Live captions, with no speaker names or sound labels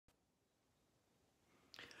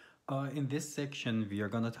In this section, we are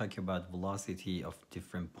going to talk about velocity of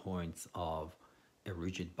different points of a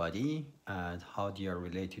rigid body and how they are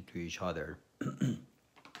related to each other.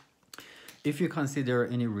 If you consider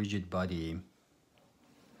any rigid body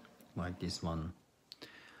like this one,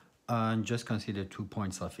 and just consider 2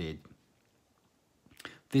 points of it.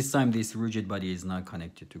 This time, this rigid body is not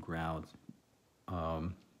connected to ground.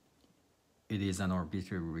 It is an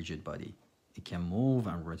arbitrary rigid body. It can move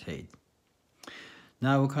and rotate.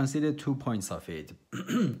 Now we'll consider 2 points of it,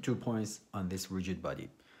 2 points on this rigid body.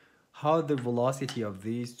 How the velocity of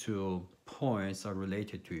these 2 points are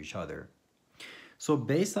related to each other. So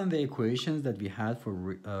based on the equations that we had for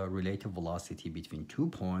relative velocity between 2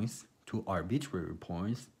 points, 2 arbitrary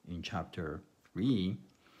points in chapter 3,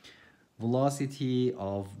 velocity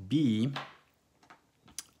of B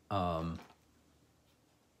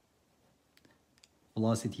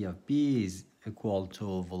is equal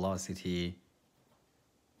to velocity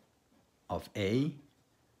of A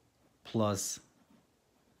plus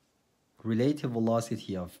relative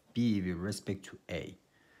velocity of B with respect to A.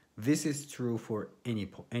 This is true for any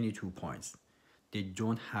 2 points. They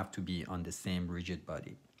don't have to be on the same rigid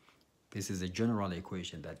body. This is a general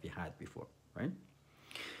equation that we had before, right?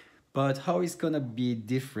 But how it's gonna be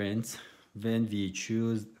different when we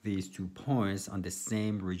choose these 2 points on the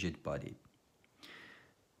same rigid body?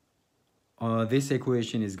 This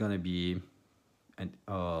equation is gonna be an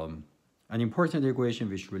important equation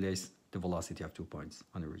which relates the velocity of 2 points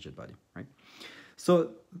on a rigid body, right?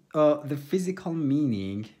 So the physical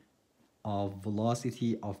meaning of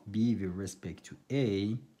velocity of B with respect to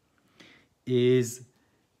A is,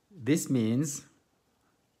 this means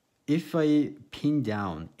if I pin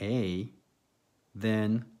down A,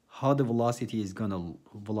 then how the velocity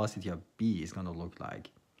of B is gonna look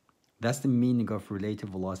like. That's the meaning of relative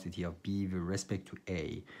velocity of B with respect to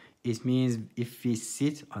A. It means if we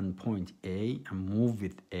sit on point A and move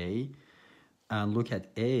with A and look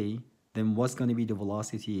at A, then what's going to be the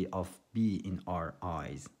velocity of B in our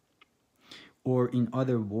eyes? Or in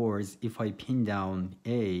other words, if I pin down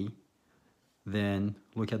A, then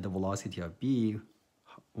look at the velocity of B,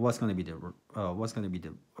 what's going to be the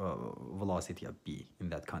velocity of B in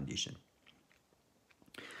that condition?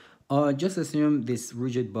 Just assume this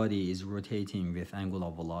rigid body is rotating with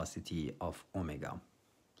angular velocity of omega.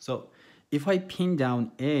 So if I pin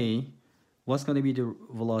down A, what's going to be the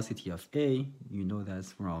velocity of A? You know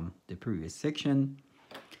that's from the previous section.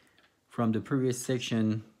 From the previous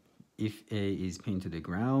section, if A is pinned to the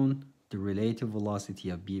ground, the relative velocity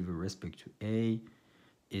of B with respect to A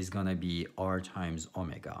is going to be R times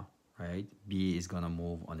omega, right? B is going to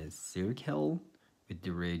move on a circle with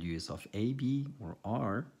the radius of AB, or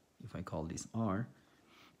R, if I call this R.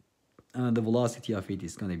 And the velocity of it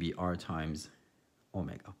is going to be R times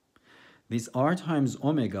omega. This R times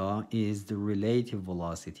omega is the relative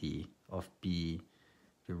velocity of B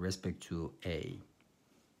with respect to A.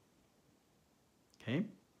 Okay?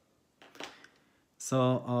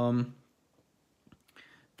 So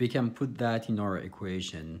we can put that in our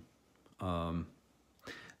equation.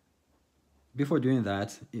 Before doing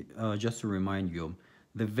that, just to remind you,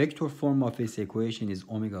 the vector form of this equation is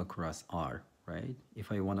omega cross R, right?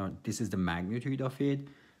 If I want to, this is the magnitude of it,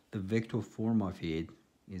 the vector form of it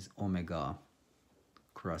is omega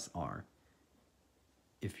cross R.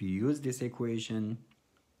 If you use this equation,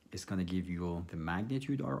 it's going to give you the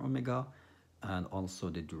magnitude R omega and also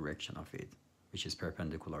the direction of it, which is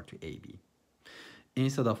perpendicular to AB.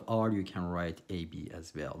 Instead of R, you can write AB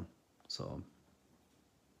as well. So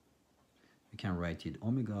you can write it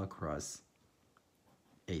omega cross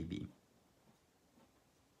AB.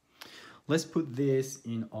 Let's put this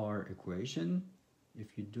in our equation.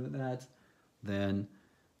 If you do that, then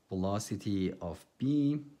velocity of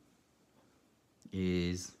B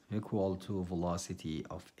is equal to velocity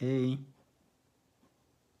of A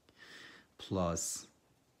plus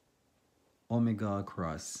omega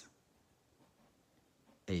cross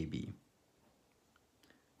AB.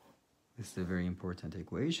 This is a very important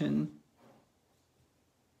equation.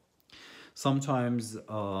 Sometimes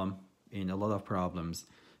in a lot of problems,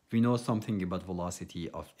 we know something about velocity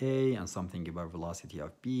of A and something about velocity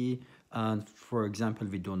of B. And for example,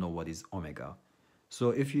 we don't know what is omega. So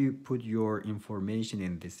if you put your information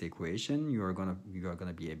in this equation, you are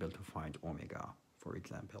gonna be able to find omega, for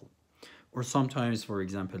example. Or sometimes, for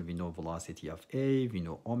example, we know velocity of A, we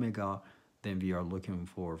know omega, then we are looking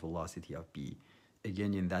for velocity of B.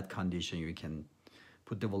 Again, in that condition, you can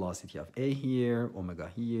put the velocity of A here, omega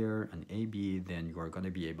here, and AB, then you are going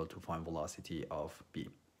to be able to find velocity of B.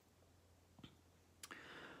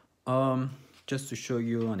 Just to show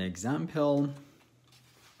you an example,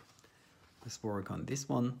 let's work on this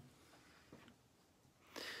one.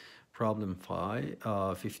 problem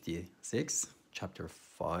 56, chapter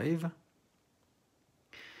 5.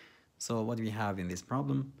 So what we have in this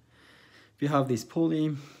problem, we have this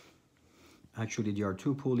pulley. Actually, there are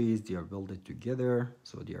two pulleys. They are welded together,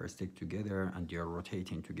 so they are stick together and they are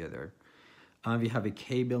rotating together. And we have a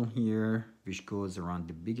cable here which goes around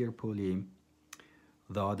the bigger pulley.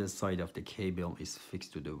 The other side of the cable is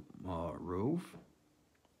fixed to the roof.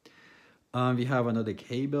 We have another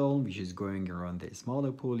cable which is going around the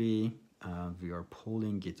smaller pulley. We are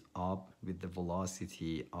pulling it up with the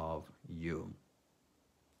velocity of u.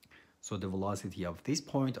 So the velocity of this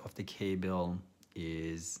point of the cable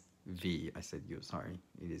is v. I said u, sorry,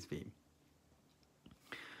 it is v.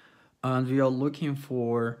 And we are looking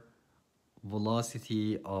for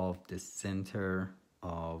velocity of the center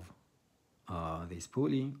of this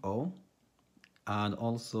pulley, O. And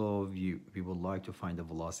also we would like to find the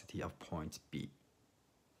velocity of point B.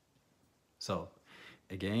 So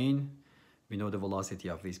again, we know the velocity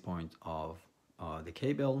of this point of the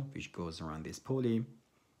cable, which goes around this pulley.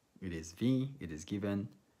 It is v, it is given,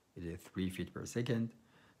 it is 3 feet per second.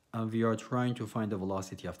 And we are trying to find the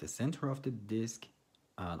velocity of the center of the disk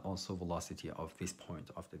and also velocity of this point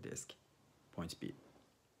of the disk, point B.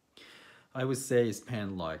 I would say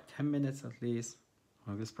spend like 10 minutes at least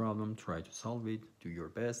on this problem, try to solve it, do your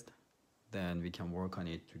best, then we can work on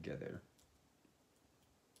it together.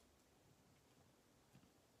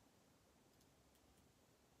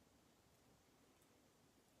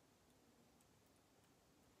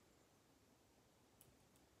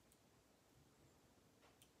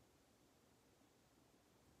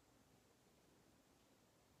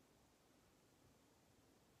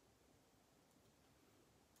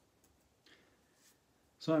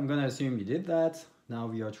 So I'm gonna assume you did that. Now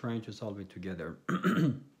we are trying to solve it together.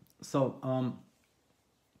 So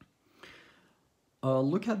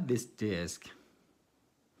look at this disk.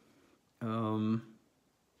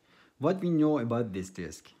 What we know about this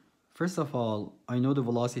disk. First of all, I know the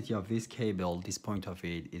velocity of this cable, this point of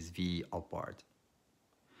it is v upward.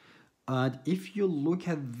 And if you look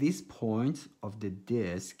at this point of the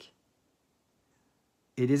disk,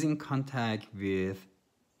 it is in contact with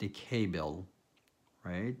the cable,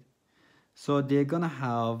 right? So they're gonna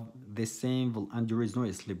have the same, and there is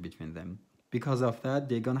no slip between them. Because of that,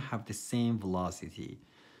 they're gonna have the same velocity.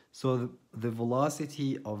 So the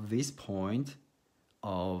velocity of this point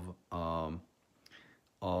of the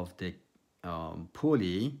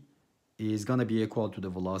pulley is gonna be equal to the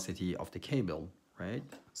velocity of the cable, right?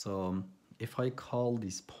 So if I call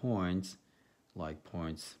this point, like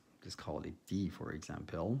points, let's call it D, for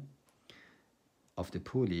example, of the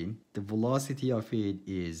pulley, the velocity of it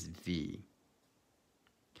is v.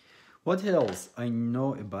 What else I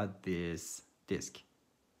know about this disk?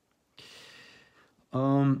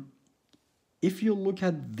 If you look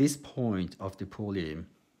at this point of the pulley,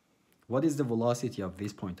 what is the velocity of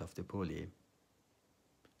this point of the pulley?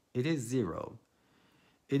 It is 0.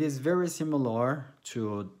 It is very similar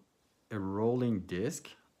to a rolling disk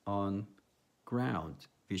on ground,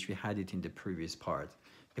 which we had it in the previous part.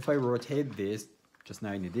 If I rotate this just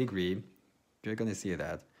 90 degrees, you're gonna see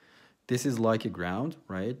that this is like a ground,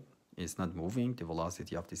 right? It's not moving. The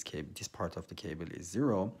velocity of this cable, this part of the cable is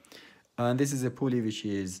 0. And this is a pulley which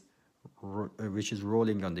is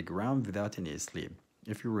rolling on the ground without any slip.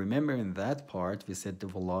 If you remember in that part, we said the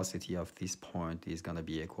velocity of this point is gonna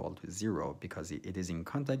be equal to 0 because it is in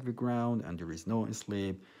contact with ground and there is no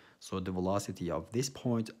slip. So the velocity of this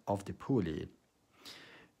point of the pulley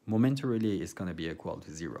momentarily is gonna be equal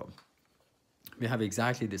to 0. We have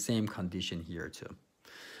exactly the same condition here too.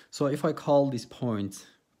 So if I call this point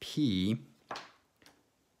P,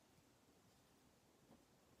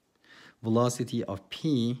 velocity of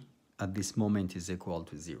P at this moment is equal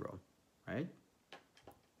to 0, right?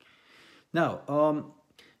 Now,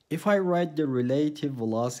 if I write the relative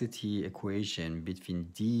velocity equation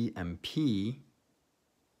between D and P,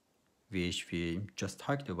 which we just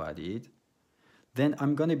talked about it, then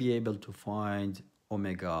I'm going to be able to find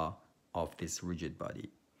omega of this rigid body.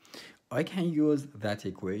 I can use that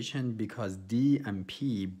equation because D and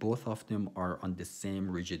P, both of them are on the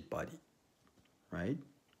same rigid body, right?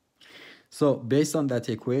 So based on that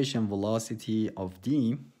equation, velocity of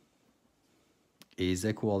D is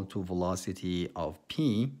equal to velocity of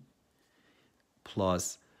P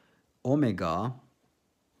plus omega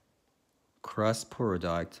cross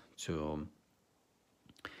product to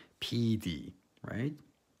PD, right?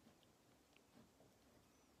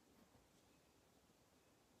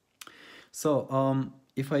 So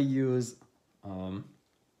if I use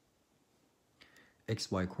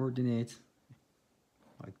xy coordinate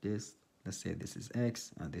like this, let's say this is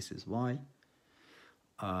x and this is y,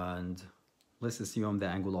 and let's assume the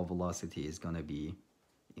angular velocity is going to be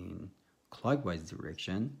in clockwise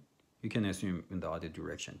direction. You can assume in the other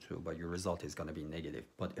direction too, but your result is going to be negative,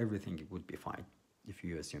 but everything would be fine if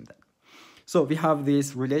you assume that. So we have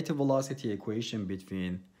this relative velocity equation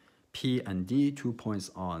between P and D, 2 points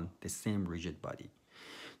on the same rigid body.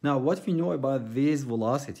 Now, what we know about these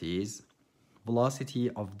velocities, velocity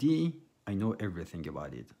of D, I know everything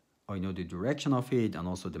about it. I know the direction of it, and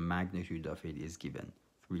also the magnitude of it is given,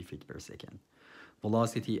 3 feet per second.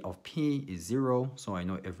 Velocity of P is 0, so I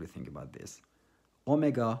know everything about this.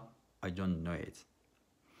 Omega, I don't know it.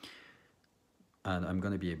 And I'm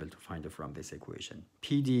going to be able to find it from this equation.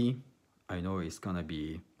 PD, I know it's going to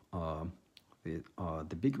be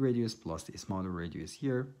the big radius plus the smaller radius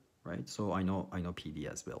here, right? So I know PD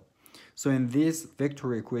as well. So in this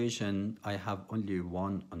vector equation, I have only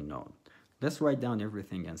one unknown. Let's write down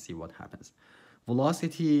everything and see what happens.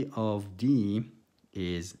 Velocity of D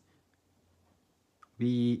is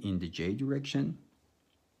V in the J direction.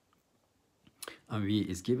 And V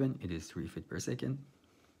is given, it is 3 feet per second,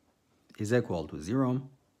 is equal to 0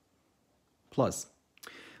 plus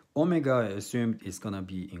omega assumed is going to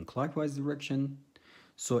be in clockwise direction.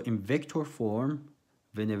 So in vector form,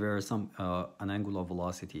 whenever an angular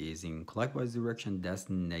velocity is in clockwise direction, that's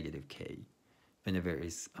negative k. Whenever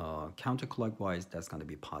it's counterclockwise, that's going to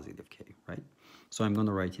be positive k, right? So I'm going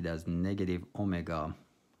to write it as negative omega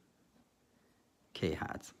k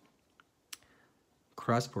hat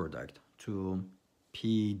cross product to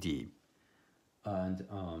PD. And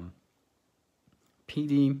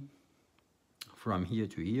PD from here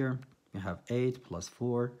to here, we have 8 plus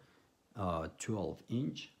 4, 12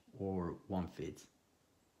 inch or 1 feet.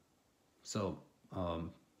 So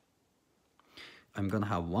I'm going to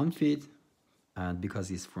have 1 feet, and because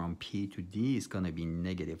it's from P to D, it's going to be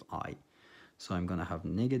negative I. So I'm going to have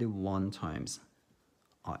negative 1 times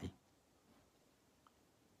I.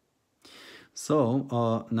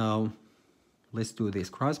 So now let's do this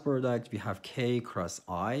cross product. We have K cross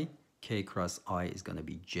I. K cross I is going to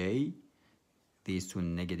be J. These two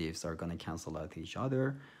negatives are going to cancel out each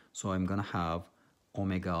other. So I'm going to have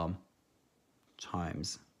omega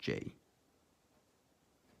times J.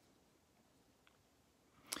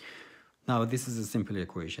 Now this is a simple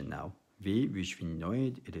equation now. V, which we know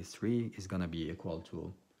it is 3, is going to be equal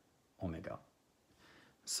to omega.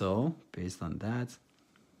 So based on that,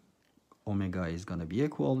 omega is going to be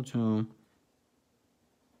equal to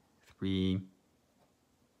 3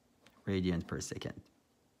 radians per second.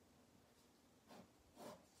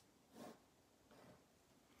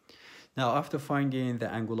 Now, after finding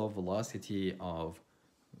the angular velocity of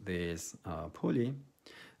this pulley,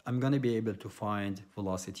 I'm going to be able to find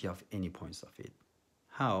velocity of any points of it.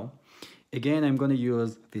 How? Again, I'm going to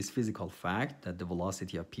use this physical fact that the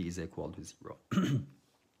velocity of P is equal to 0.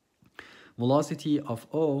 Velocity of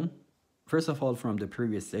O, first of all, from the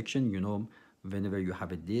previous section, you know, whenever you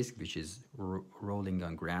have a disk which is rolling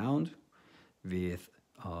on ground with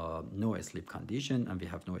no slip condition, and we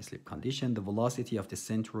have no slip condition, the velocity of the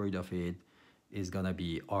centroid of it is going to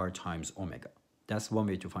be r times omega. That's one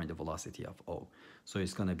way to find the velocity of O. So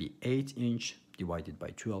it's going to be 8 inch divided by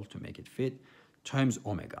 12 to make it fit times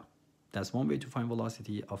omega. That's one way to find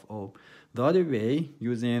velocity of O. The other way,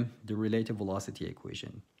 using the relative velocity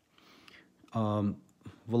equation.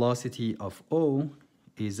 Velocity of O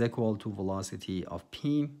is equal to velocity of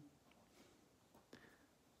P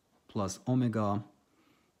plus omega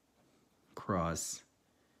cross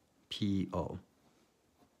PO.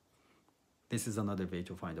 This is another way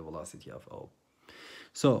to find the velocity of O.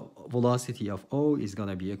 So velocity of O is going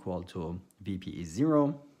to be equal to VP is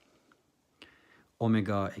 0.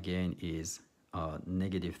 Omega, again, is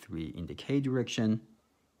negative 3 in the K direction.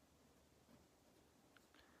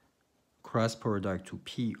 Cross product to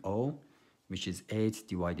PO, which is 8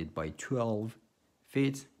 divided by 12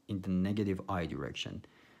 feet in the negative I direction.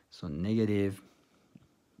 So negative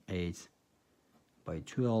 8 by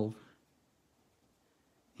 12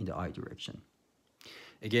 in the I direction.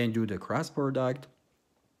 Again, do the cross product.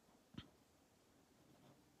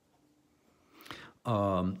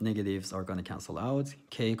 Negatives are going to cancel out.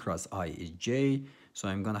 K cross I is J. So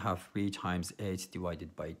I'm going to have 3 times 8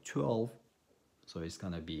 divided by 12. So it's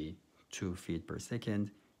going to be 2 feet per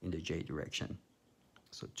second in the J direction.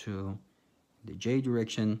 So 2 in the J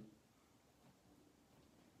direction,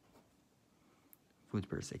 foot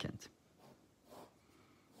per second,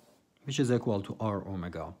 which is equal to R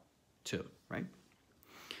omega 2, right?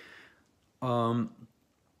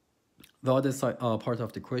 The other side, part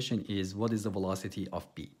of the question is, what is the velocity of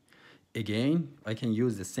B? Again, I can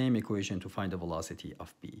use the same equation to find the velocity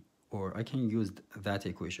of B. or I can use that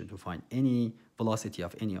equation to find any velocity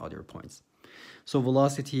of any other points. So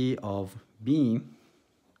velocity of B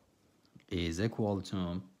is equal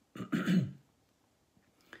to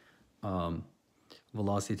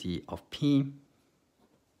velocity of P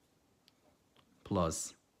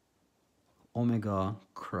plus omega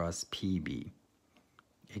cross PB.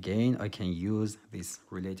 Again, I can use this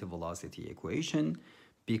relative velocity equation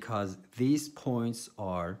because these points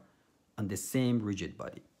are on the same rigid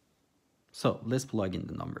body. So let's plug in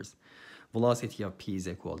the numbers. Velocity of P is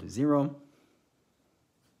equal to 0.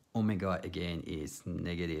 Omega again is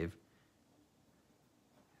negative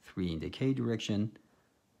 3 in the K direction.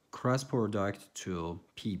 Cross product to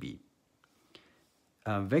PB.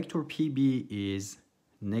 Vector PB is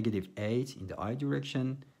negative 8 in the I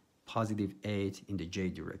direction, positive 8 in the J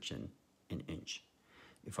direction in inch.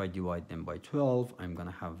 If I divide them by 12, I'm going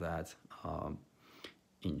to have that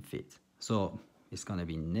in feet. So it's going to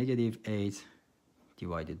be negative 8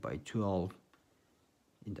 divided by 12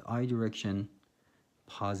 in the I direction,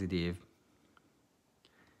 positive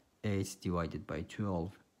 8 divided by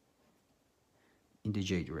 12 in the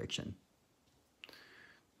J direction.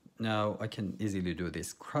 Now I can easily do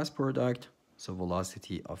this cross product. So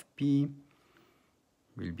velocity of P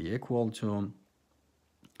will be equal to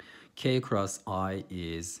K cross I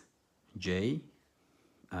is J,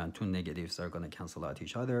 and two negatives are going to cancel out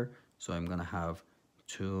each other. So I'm going to have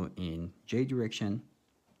 2 in J direction.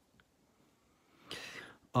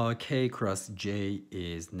 K cross J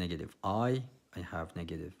is negative I. I have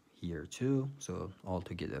negative here too. So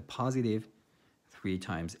altogether positive. 3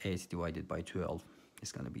 times 8 divided by 12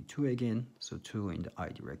 is going to be 2 again. So 2 in the I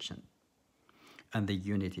direction. And the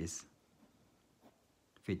unit is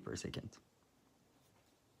feet per second.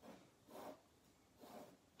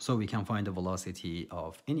 So we can find the velocity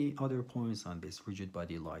of any other points on this rigid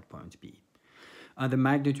body like point B. And the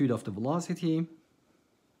magnitude of the velocity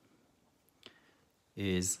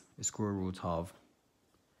is square root of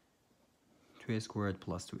 2a squared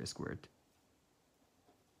plus 2a squared,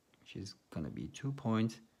 which is going to be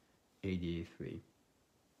 2.83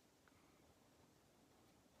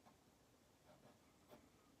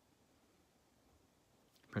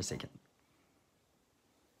 per second.